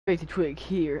Crazy Twig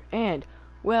here, and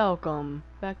welcome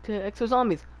back to Exo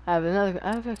Zombies. I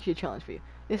have actually a challenge for you.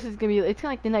 This is gonna be, it's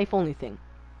like the knife only thing,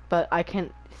 but I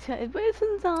can, but it's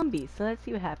in zombies, so let's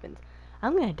see what happens.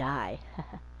 I'm gonna die.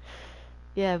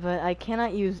 Yeah, but I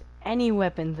cannot use any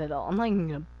weapons at all. I'm not even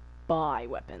gonna buy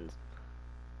weapons.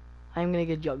 I'm gonna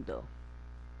get Jug though.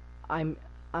 I'm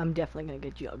definitely gonna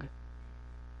get Jug.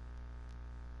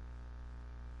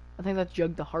 I think that's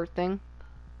Jug the heart thing.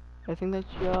 I think that's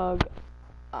Jug.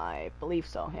 I believe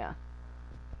so, yeah.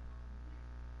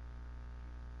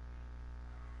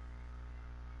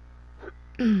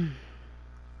 And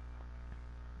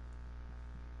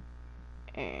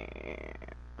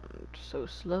so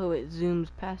slow it zooms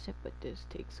past it, but this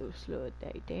takes so slow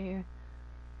right there.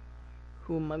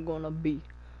 Who am I gonna be?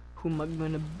 Who am I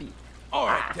gonna be?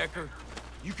 Alright, Decker.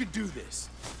 You can do this.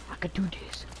 I can do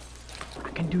this. I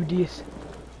can do this.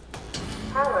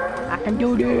 I can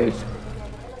do this.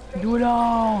 Do it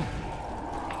all.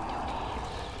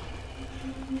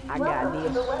 I got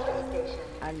this.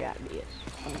 I got this.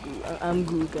 I'm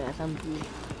good, guys. I'm good.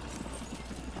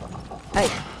 Hey,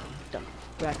 jump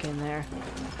back in there.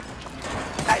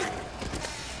 Hey,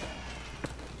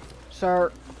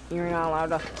 sir, you're not allowed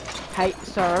to. Hey,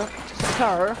 sir,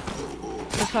 sir,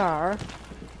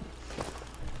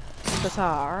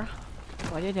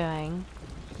 what are you doing?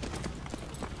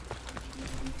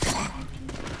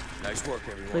 Nice work,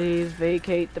 everyone. Please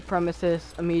vacate the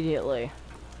premises immediately.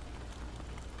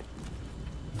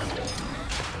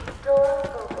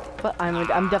 But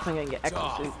I'm definitely gonna get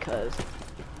Echo Suit because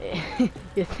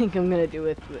you think I'm gonna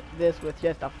do this with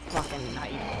just a fucking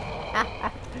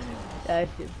knife? That'd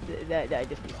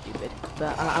just be stupid.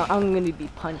 But I'm gonna be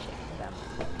punching them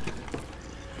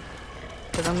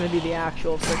because I'm gonna be the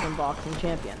actual freaking boxing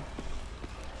champion.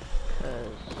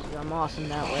 Because I'm awesome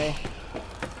that way.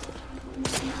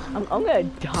 I'm gonna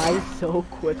die so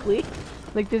quickly.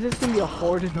 Like this is gonna be a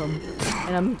horde of them,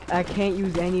 and I can't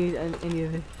use any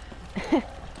of it.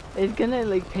 It's gonna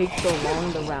like take so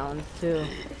long the rounds too.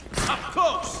 Up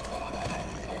close.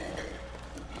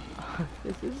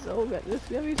 This is so good. This is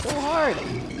gonna be so hard.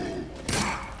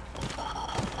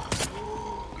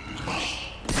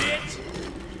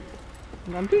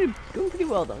 I'm doing pretty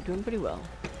well though. Doing pretty well.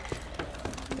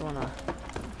 Don't wanna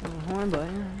horn, but yeah,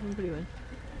 doing pretty good.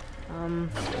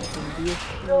 Be here.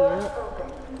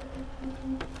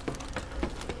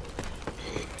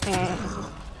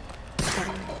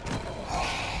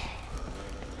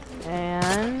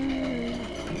 And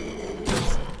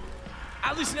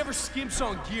At least never skimps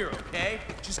on gear, okay?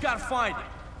 Just gotta find it.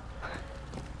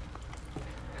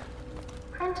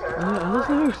 let's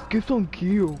never skip on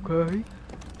gear, okay?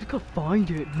 Just gotta find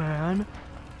it, man.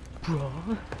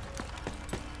 Bruh.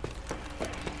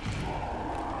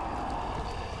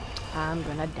 I'm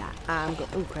gonna die. I'm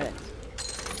gonna. Ooh, credits.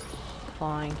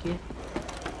 Thank you.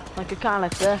 Like a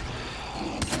kind sir.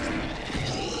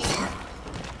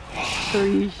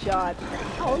 3 shots.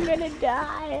 I'm gonna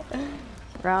die.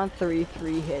 Round 3,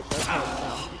 3 hits. Okay,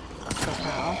 so.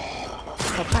 Kapow.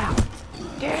 Kapow.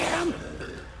 Damn!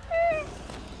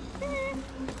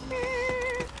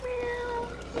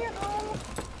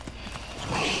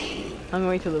 I'm gonna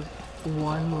wait till the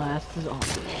one last zombie.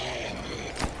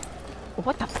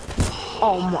 What the?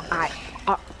 Oh my!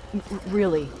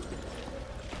 Really?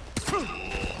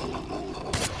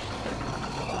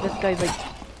 This guy's like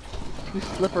too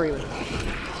slippery with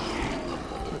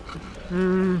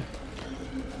it.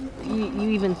 You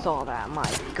even saw that? My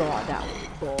God, that was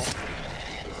bull.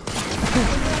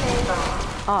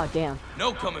 Oh damn.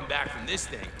 No coming back from this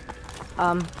thing.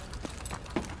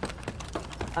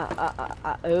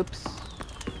 Oops.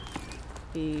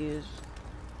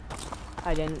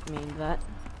 I didn't mean that.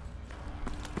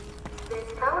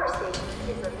 This power station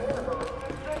is available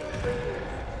and ready for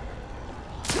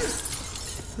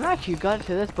use. I actually got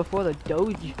to this before the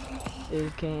Doge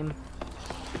came.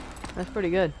 That's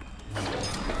pretty good.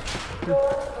 The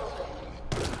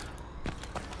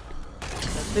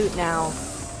suit now,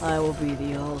 I will be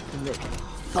the ultimate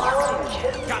boxing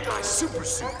champ. Got my super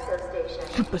suit.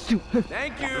 Super suit.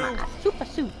 Thank you. Super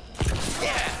suit.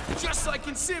 Yeah, just like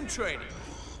in sim training.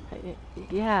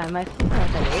 Yeah, my suit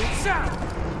has that. Sound.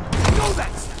 Go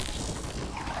that sound.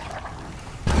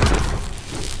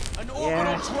 An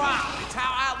orbital drop. It's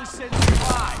how Atlas sends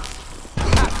supplies.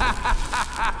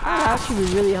 That would actually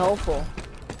be really helpful.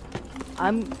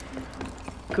 I'm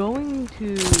going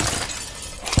to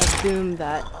assume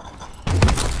that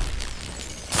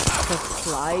the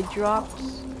supply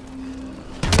drops,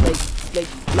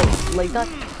 like not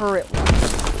turret ones.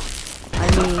 I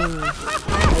mean,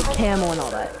 like camo and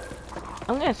all that.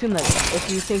 I'm gonna assume that if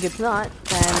you think it's not,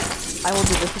 then I will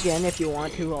do this again if you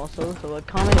want to also. So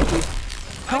comment if you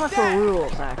comment for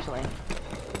rules actually.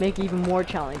 Make it even more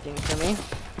challenging for me.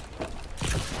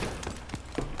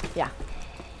 Yeah.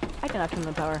 I can turn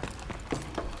the power.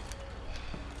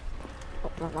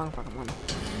 Oh, wrong fucking one.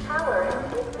 Power is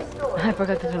restored. I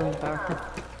forgot to turn on the power.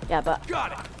 Yeah, but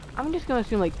Got it. I'm just gonna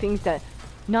assume like things that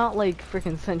not like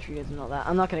freaking sentries and all that.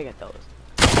 I'm not gonna get those.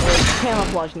 Like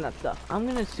camouflage and that stuff. I'm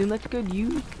gonna assume that's good.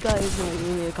 You guys can leave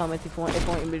me in the comments if you want me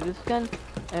to do this again.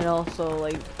 And also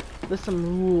like there's some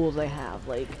rules I have,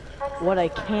 like what I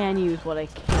can use, what I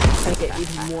can't, to make it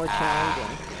even more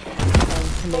challenging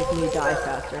and to make me die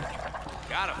faster.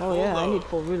 Got a Oh yeah, I load. need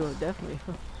full reload, definitely.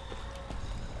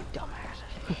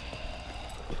 Dumbasses.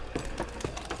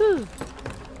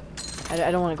 I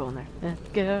don't want to go in there.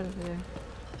 Get out of there.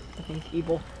 I think it's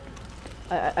evil.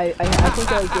 I think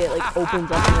like it like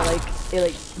opens up and it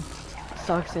like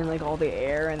sucks in like all the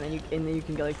air and then you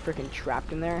can get like freaking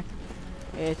trapped in there.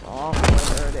 It's awful. I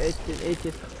heard it's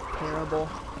just terrible.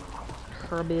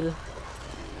 Horrible.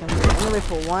 Anyway,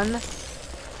 for one,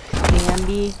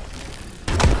 candy.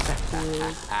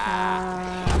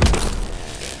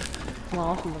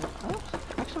 Well,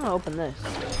 actually, I'm gonna open this.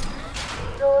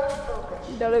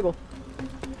 There we go.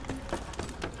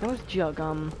 Where's Jug?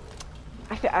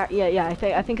 I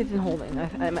think it's in holding. I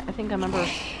think I remember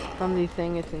from the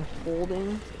thing it's in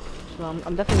holding. So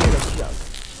I'm definitely gonna get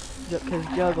Jug. Because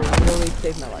Jug will really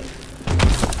save my life.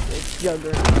 It's Jug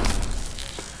or not.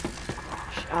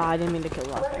 I didn't mean to kill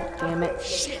last one. Damn it.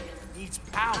 Shit, needs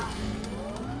power.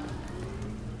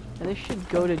 And this should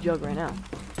go to Jug right now.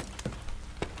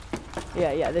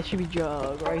 Yeah, this should be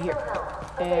Jug right here.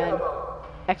 And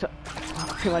Exo.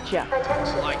 Pretty much, yeah.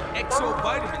 Like exo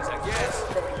vitamins, I guess.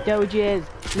 Doges.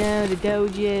 No, the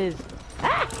Doges.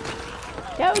 Ah!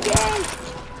 Doges!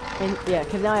 And yeah,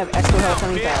 because now I have extra health,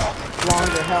 something that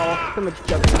longer health. Pretty much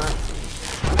Juggernaut.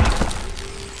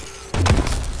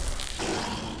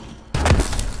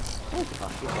 Oh,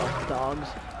 fuck yourself, dogs.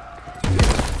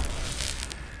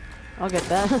 I'll get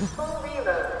that.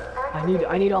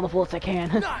 I need all the bullets I can.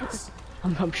 Nice.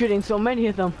 I'm shooting so many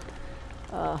of them.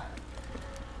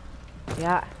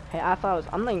 Yeah. Hey, I'm not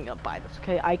even gonna buy this.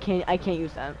 Okay, I can't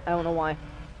use that. I don't know why.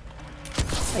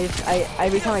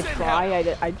 Every time I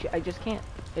try, I just can't.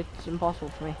 It's impossible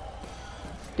for me.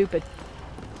 Stupid.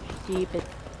 Stupid.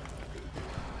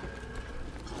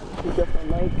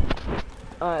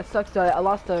 It sucks that I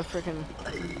lost the freaking.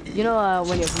 You know,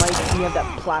 when you have mics, you have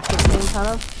that plastic thing kind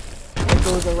of that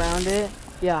goes around it.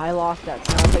 Yeah, I lost that.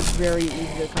 So now it's like very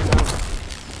easy to come out.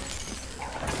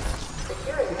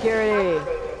 Security.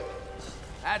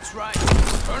 That's right.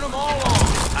 Turn them all on.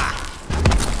 Ah.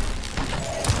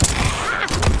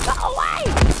 Go away!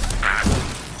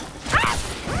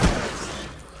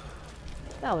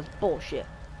 That was bullshit.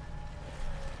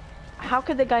 How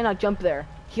could the guy not jump there?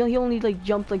 He only like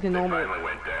jumped like the normal,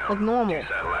 like normal.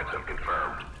 Satellites have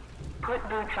confirmed. Put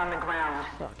boots on the ground.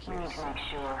 Fuck We need to make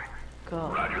sure.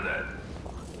 God. Roger that.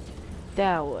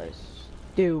 That was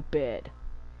stupid.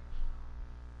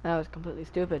 That was completely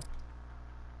stupid.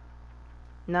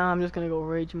 Now I'm just gonna go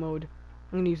rage mode.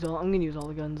 I'm gonna use all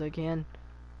the guns I can.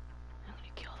 I'm gonna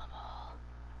kill them all.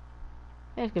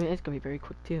 And it's gonna be very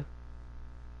quick too.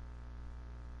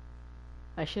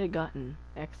 I should have gotten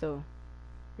Exo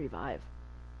Revive.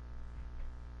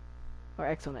 Or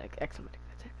Exomedic. That's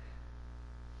it.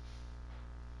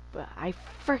 But I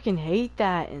freaking hate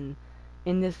that in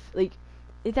this, like,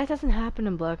 that doesn't happen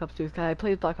in Black Ops 2. 'Cause I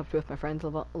played Black Ops 2 with my friends a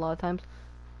lot of times.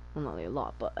 Well, not really a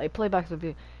lot, but I play Black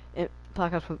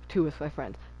Ops 2 with my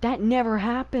friends. That never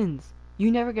happens.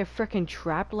 You never get freaking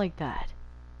trapped like that.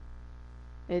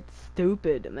 It's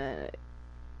stupid, man.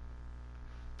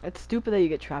 It's stupid that you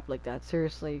get trapped like that,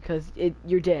 seriously, because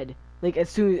you're dead. Like, as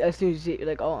soon as you see it, you're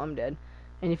like, oh, I'm dead.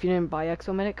 And if you didn't buy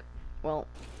Exomedic, well,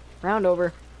 round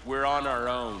over. We're on our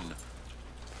own.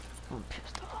 I'm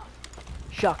pissed off.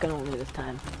 Shotgun only this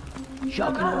time.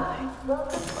 Shotgun only.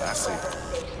 Classy.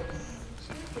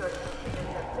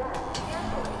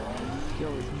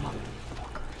 Kill these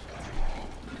motherfuckers.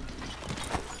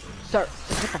 Sir,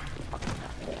 get the fuck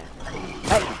out.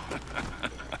 Hey!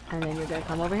 And then you're gonna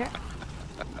come over here?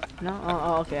 No?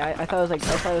 Oh, okay. I thought it was like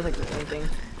the same thing.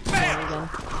 Again.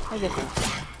 I guess not.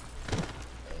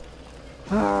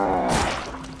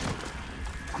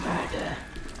 Murder.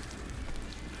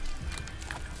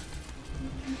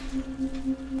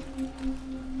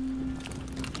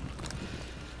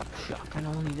 Shotgun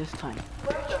only this time.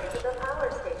 Welcome to the power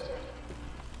station.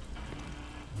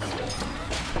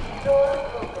 Door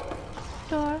open.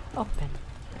 Door open.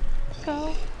 Go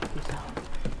yourself.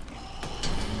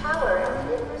 Power has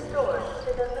been restored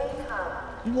to the main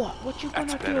hub. What? What What you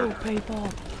That's gonna better. do, people?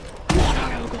 What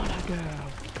are you gonna do?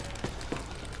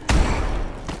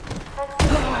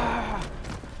 Ah!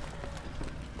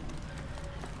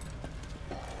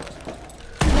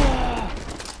 Ah!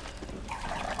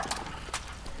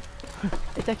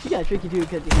 It's actually kind of tricky too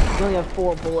because you only have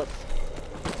 4 bullets,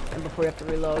 and before you have to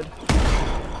reload.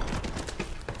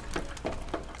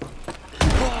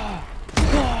 Ah!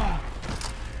 Ah!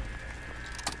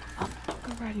 I'm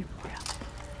fucking ready for you.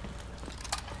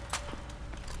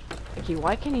 Okay,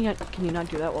 why can you not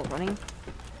do that while running?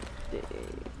 It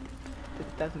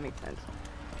doesn't make sense.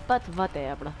 But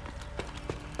whatever.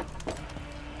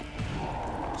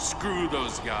 Screw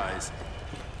those guys.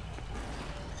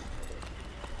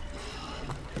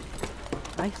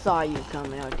 I saw you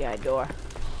coming out that door.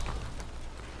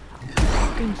 I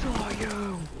fucking saw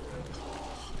you.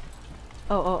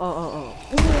 Oh.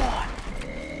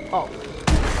 What? Oh.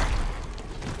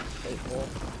 Faithful.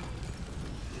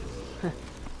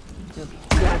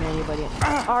 Grab anybody.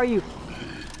 Are you?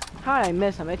 How did I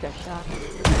miss him? It's a shot.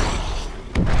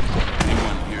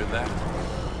 Anyone hear that?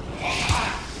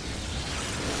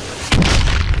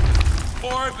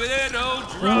 Orbital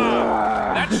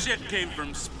drop! That shit came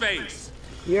from space.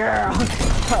 Yeah.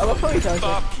 What Fuck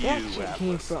that you, shit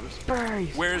came Atlas. from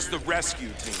space. Where's the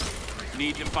rescue team?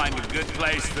 Need to find a good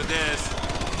place for this.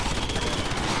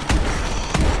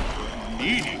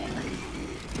 Needing.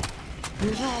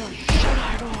 Here's all the shit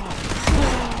I got.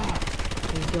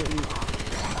 Please don't use.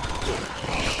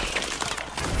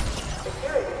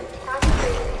 Security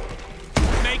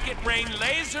activated. Make it rain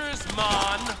lasers,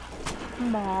 Mon.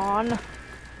 Come on.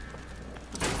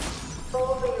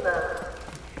 Full reload.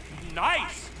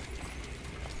 Nice.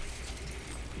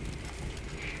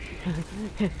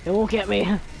 It won't get me.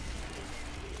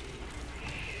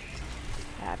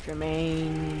 After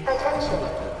main. Attention.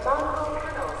 Bong-Goo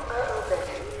kennels are open.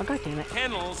 Oh, god damn it.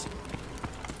 Kennels.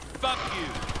 Fuck you.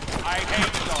 I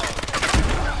hate dogs.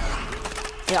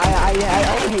 Yeah, I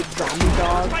also hate zombie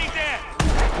dogs. Play dead.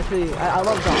 Actually, I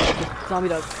love dogs. But zombie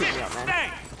dogs creep me out, man. Stay.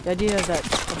 The idea is that the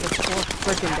 4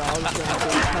 freaking dogs that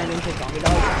turn into zombie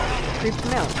dogs creeps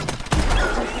me out.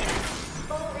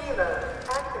 Full reload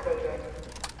activated.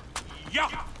 Yeah.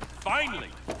 Finally.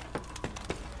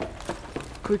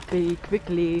 Quickly. Quick,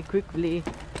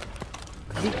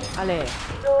 allez.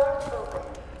 Door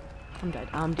open.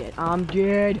 I'm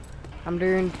dead. I'm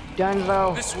doing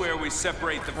Dunzo. This is where we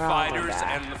separate the my fighters God.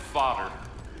 and the fodder.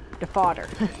 The father.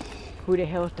 Who the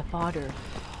hell is the father?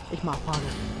 It's my father.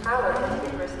 Power has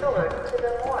been restored to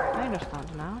the I morgue.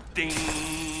 understand now. Ding.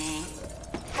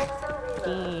 Exo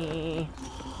reload.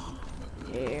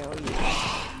 Hell yeah.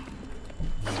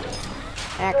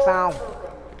 Exo.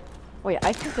 Oh yeah,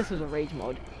 I think this was a rage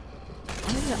mode.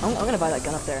 I'm gonna buy that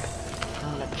gun up there.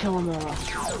 I'm gonna kill them all.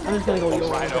 I'm just gonna go yo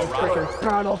Alright, the alright. freaking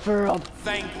battlefield.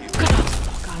 Thank you.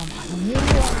 Got him by the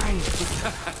knife.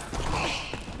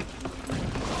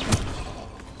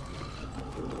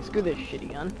 Screw this shitty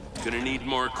gun. Gonna need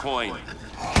more coin.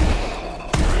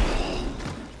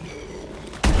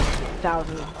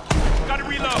 1,000 Gotta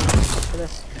reload. for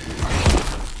this.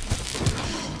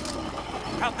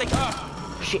 Out they go.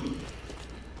 Shit.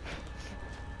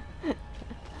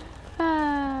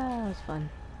 That was fun.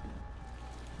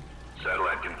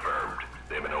 Satellite confirmed.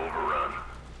 They've been overrun.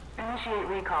 Initiate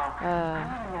recall. I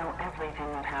want to know everything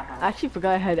that happened. I actually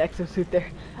forgot I had exosuit there.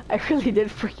 I really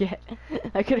did forget.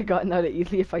 I could have gotten out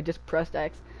easily if I just pressed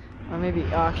X. Or maybe,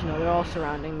 oh, actually no, they're all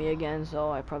surrounding me again,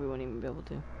 so I probably wouldn't even be able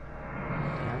to.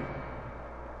 Damn.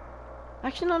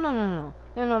 Actually, no,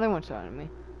 they weren't surrounding me.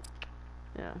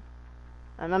 Yeah.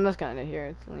 And I'm just gonna here,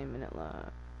 it's only a minute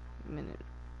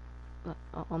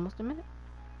almost a minute?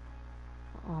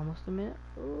 Almost a minute?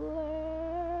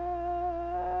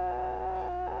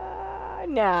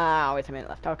 No, it's a minute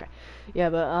left. Okay. Yeah,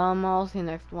 but I'll see you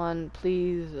next one.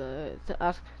 Please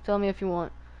tell me if you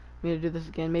want me to do this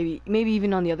again. Maybe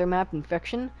even on the other map,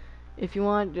 Infection. If you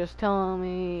want, just tell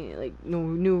me like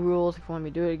new rules. If you want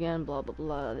me to do it again, blah blah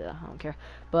blah. I don't care.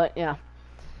 But yeah.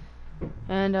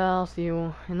 And I'll see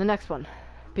you in the next one.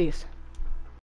 Peace.